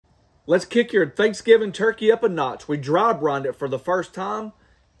Let's kick your Thanksgiving turkey up a notch. We dry brined it for the first time,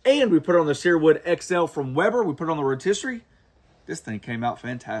 and we put it on the Cedarwood XL from Weber. We put it on the rotisserie. This thing came out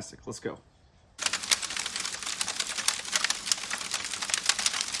fantastic. Let's go.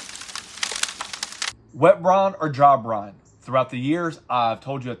 Wet brine or dry brine? Throughout the years, I've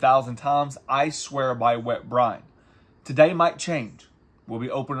told you 1,000 times, I swear by wet brine. Today might change. We'll be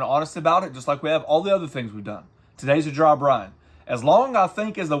open and honest about it, just like we have all the other things we've done. Today's a dry brine. As long as I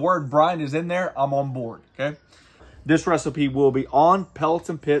think as the word brine is in there, I'm on board, okay? This recipe will be on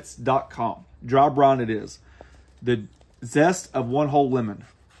pelletsandpits.com. Dry brine it is. The zest of 1 whole lemon.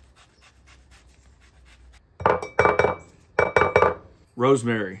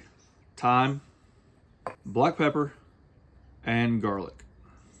 Rosemary, thyme, black pepper, and garlic.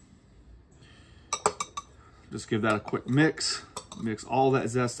 Just give that a quick mix. Mix all that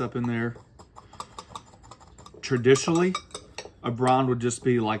zest up in there. Traditionally, a brine would just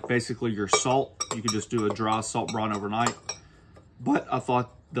be like basically your salt. You could just do a dry salt brine overnight. But I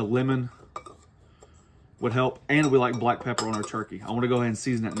thought the lemon would help, and we like black pepper on our turkey. I want to go ahead and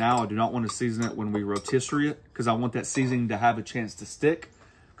season it now. I do not want to season it when we rotisserie it because I want that seasoning to have a chance to stick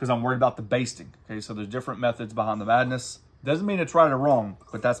because I'm worried about the basting. Okay, so there's different methods behind the madness. Doesn't mean it's right or wrong,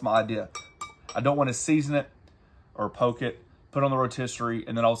 but that's my idea. I don't want to season it or poke it, put it on the rotisserie,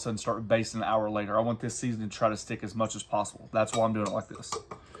 and then all of a sudden start basting an hour later. I want this seasoning to try to stick as much as possible. That's why I'm doing it like this.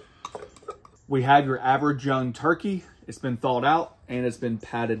 We have your average young turkey. It's been thawed out and it's been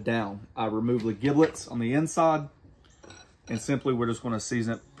patted down. I removed the giblets on the inside, and simply we're just going to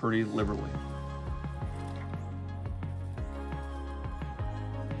season it pretty liberally.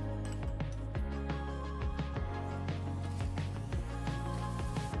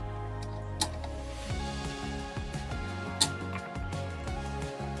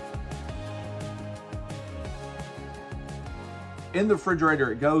 In the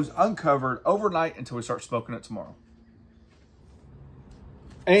refrigerator it goes, uncovered overnight until we start smoking it tomorrow.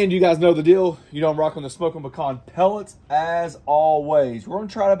 And you guys know the deal. You know I'm rocking the smoking pecan pellets as always. We're gonna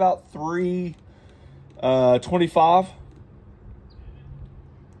try it about 325.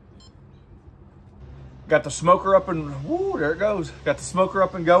 Got the smoker up and, woo, there it goes. Got the smoker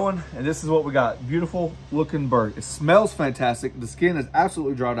up and going, and this is what we got. Beautiful looking bird. It smells fantastic. The skin is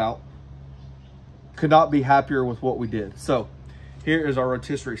absolutely dried out. Could not be happier with what we did. So here is our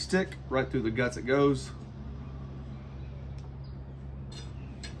rotisserie stick. Right through the guts it goes.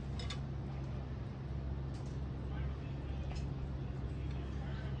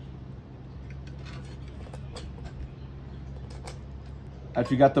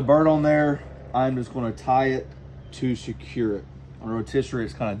 After you got the bird on there, I'm just going to tie it to secure it. On a rotisserie,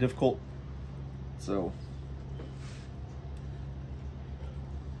 it's kind of difficult. So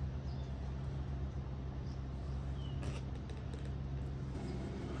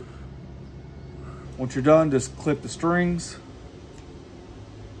once you're done, just clip the strings.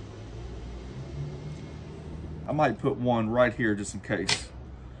 I might put one right here just in case,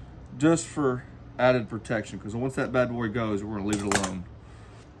 just for added protection, because once that bad boy goes, we're going to leave it alone.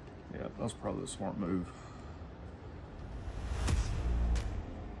 Yeah, that's probably a smart move.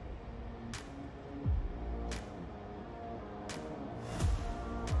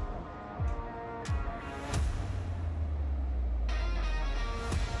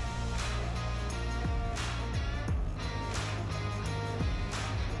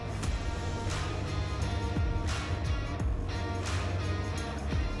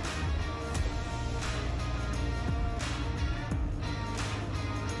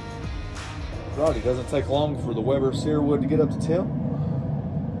 Right, it doesn't take long for the Weber Cedarwood to get up to temp.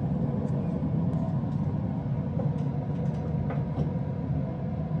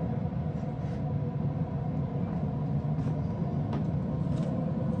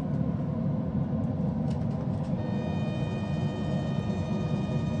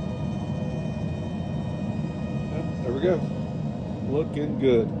 There we go. Looking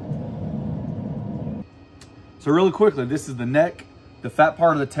good. So really quickly, this is the neck, the fat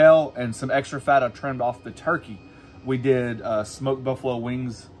part of the tail, and some extra fat I trimmed off the turkey. We did smoked buffalo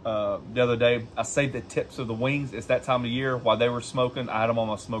wings the other day. I saved the tips of the wings. It's that time of year. While they were smoking, I had them on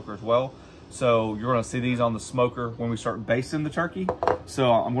my smoker as well. So you're gonna see these on the smoker when we start basting the turkey.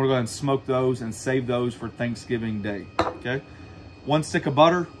 So I'm gonna go ahead and smoke those and save those for Thanksgiving Day, okay? 1 stick of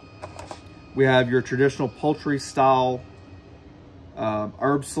butter. We have your traditional poultry style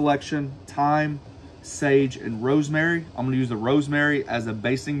herb selection, thyme, sage, and rosemary. I'm going to use the rosemary as a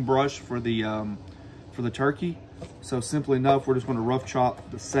basting brush for the turkey. So simply enough, we're just going to rough chop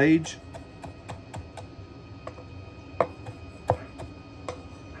the sage.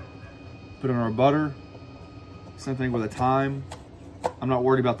 Put in our butter. Same thing with the thyme. I'm not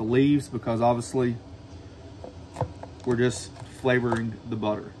worried about the leaves because obviously we're just flavoring the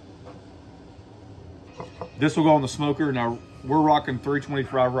butter. This will go on the smoker. Now we're rocking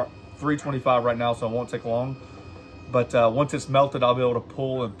 325 right now, so it won't take long. But once it's melted, I'll be able to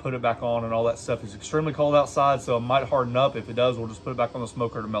pull and put it back on and all that stuff. It's extremely cold outside, so it might harden up. If it does, we'll just put it back on the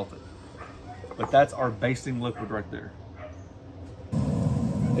smoker to melt it. But that's our basting liquid right there.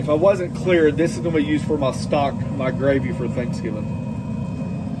 If I wasn't clear, this is gonna be used for my stock, my gravy for Thanksgiving.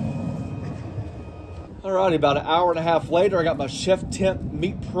 Alrighty, about an hour and a half later, I got my chef temp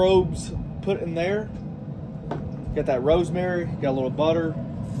meat probes put in there. Got that rosemary, got a little butter.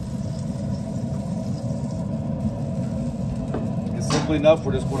 It's simply enough,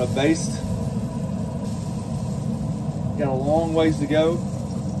 we're just gonna baste. Got a long ways to go.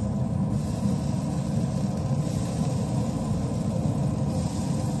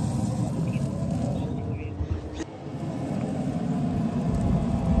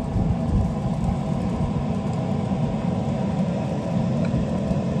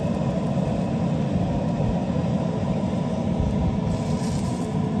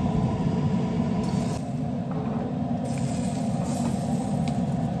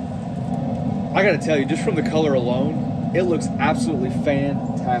 I gotta tell you, just from the color alone, it looks absolutely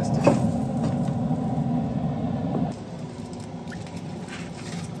fantastic.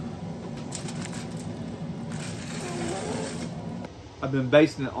 I've been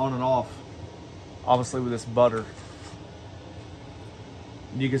basting it on and off, obviously with this butter.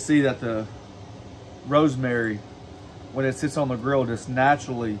 You can see that the rosemary, when it sits on the grill, just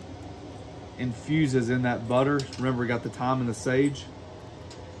naturally infuses in that butter. Remember, we got the thyme and the sage.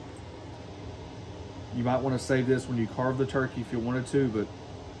 You might want to save this when you carve the turkey if you wanted to, but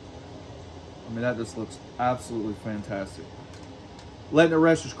I mean, that just looks absolutely fantastic. Letting it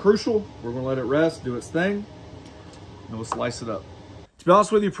rest is crucial. We're gonna let it rest, do its thing, and we'll slice it up. To be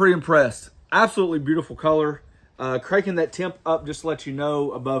honest with you, pretty impressed. Absolutely beautiful color. Cranking that temp up, just to let you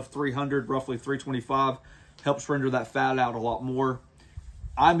know, above 300, roughly 325, helps render that fat out a lot more.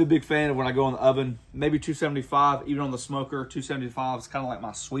 I'm a big fan of when I go in the oven, maybe 275, even on the smoker, 275 is kind of like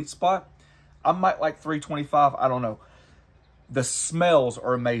my sweet spot. I might like 325, I don't know. The smells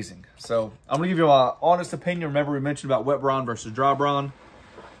are amazing. So I'm gonna give you my honest opinion. Remember we mentioned about wet brine versus dry brine.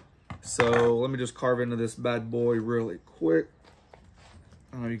 So let me just carve into this bad boy really quick.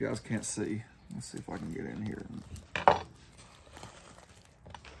 I know you guys can't see. Let's see if I can get in here.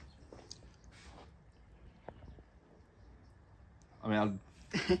 I mean,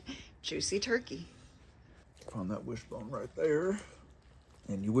 juicy turkey. Find that wishbone right there.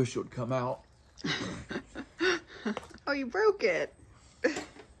 And you wish it would come out. Oh, you broke it.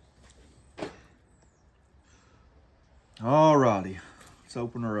 Alrighty, let's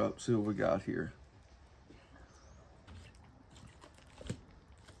open her up, see what we got here.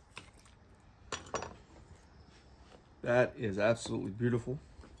 That is absolutely beautiful.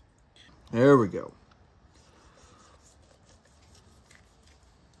 There we go.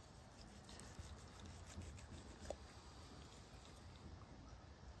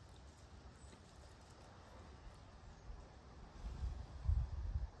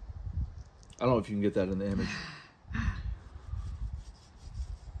 I don't know if you can get that in the image.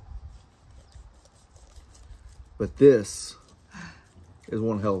 But this is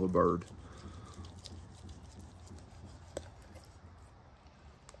one hell of a bird.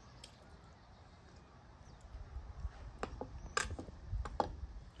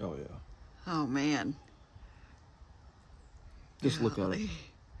 Oh yeah. Oh man. Just look at it.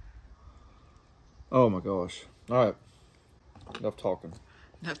 Oh my gosh. All right. Enough talking.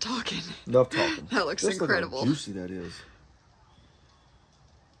 Enough talking. Enough talking. That looks just incredible. Look how juicy that is.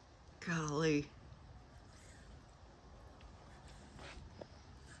 Golly.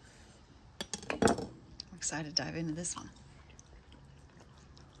 I'm excited to dive into this one.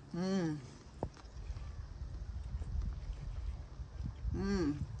 Mmm.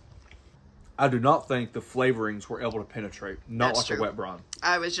 Mmm. I do not think the flavorings were able to penetrate. Not That's like true. a wet brine.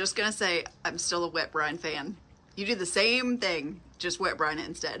 I was just gonna say, I'm still a wet brine fan. You do the same thing, just wet brine it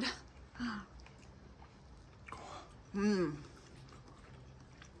instead. Mmm.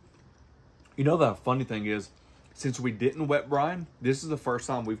 You know, the funny thing is, since we didn't wet brine, this is the first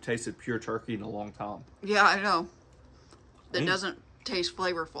time we've tasted pure turkey in a long time. Yeah, I know. It doesn't taste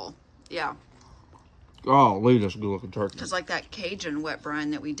flavorful. Yeah. Oh, look at this good looking turkey. Just like that Cajun wet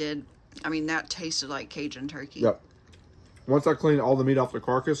brine that we did. I mean, that tasted like Cajun turkey. Yep. Once I clean all the meat off the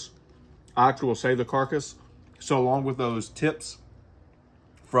carcass, I actually will save the carcass. So along with those tips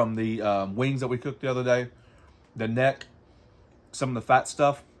from the wings that we cooked the other day, the neck, some of the fat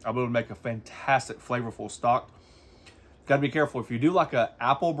stuff, I'll be able to make a fantastic flavorful stock. got to be careful. If you do like a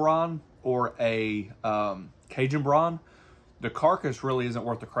apple brawn or a Cajun brawn, the carcass really isn't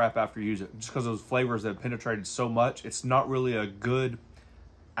worth the crap after you use it. Just because those flavors that have penetrated so much, it's not really a good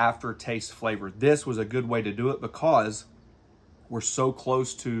aftertaste flavor. This was a good way to do it because we're so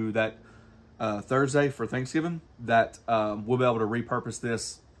close to that Thursday for Thanksgiving that we'll be able to repurpose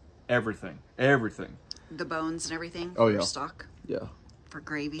this everything. The bones and everything. Oh, yeah. For stock. Yeah. For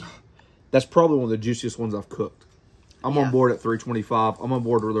gravy. That's probably one of the juiciest ones I've cooked. I'm on board at 325. I'm on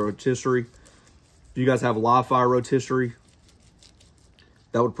board with the rotisserie. If you guys have live fire rotisserie,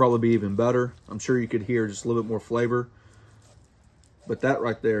 that would probably be even better. I'm sure you could hear just a little bit more flavor. But that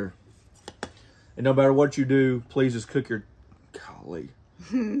right there, and no matter what you do, please just cook your, golly.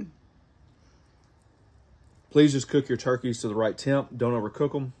 Please just cook your turkeys to the right temp. Don't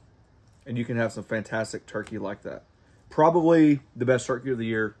overcook them. And you can have some fantastic turkey like that. Probably the best turkey of the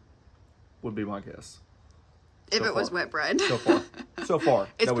year would be my guess. If it was wet bread. So far. So far.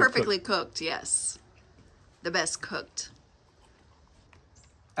 It's perfectly cooked, yes. The best cooked.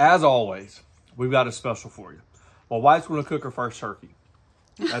 As always, we've got a special for you. Well, Wyatt's going to cook her first turkey.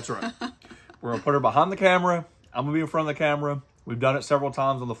 That's right. We're going to put her behind the camera. I'm going to be in front of the camera. We've done it several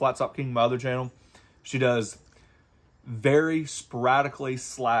times on the Flat Top King, my other channel. She does very sporadically /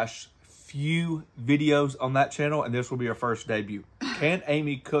 few videos on that channel, and this will be her first debut. Can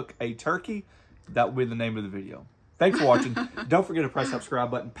Amy cook a turkey? That will be the name of the video. Thanks for watching. Don't forget to press that subscribe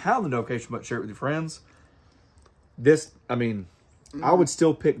button, pound the notification button, share it with your friends. This, I mean, I would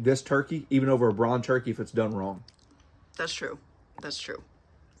still pick this turkey even over a brawn turkey if it's done wrong. That's true. That's true.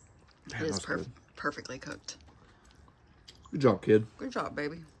 Damn, It is good. perfectly cooked. Good job, kid. Good job,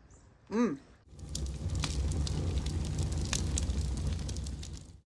 baby.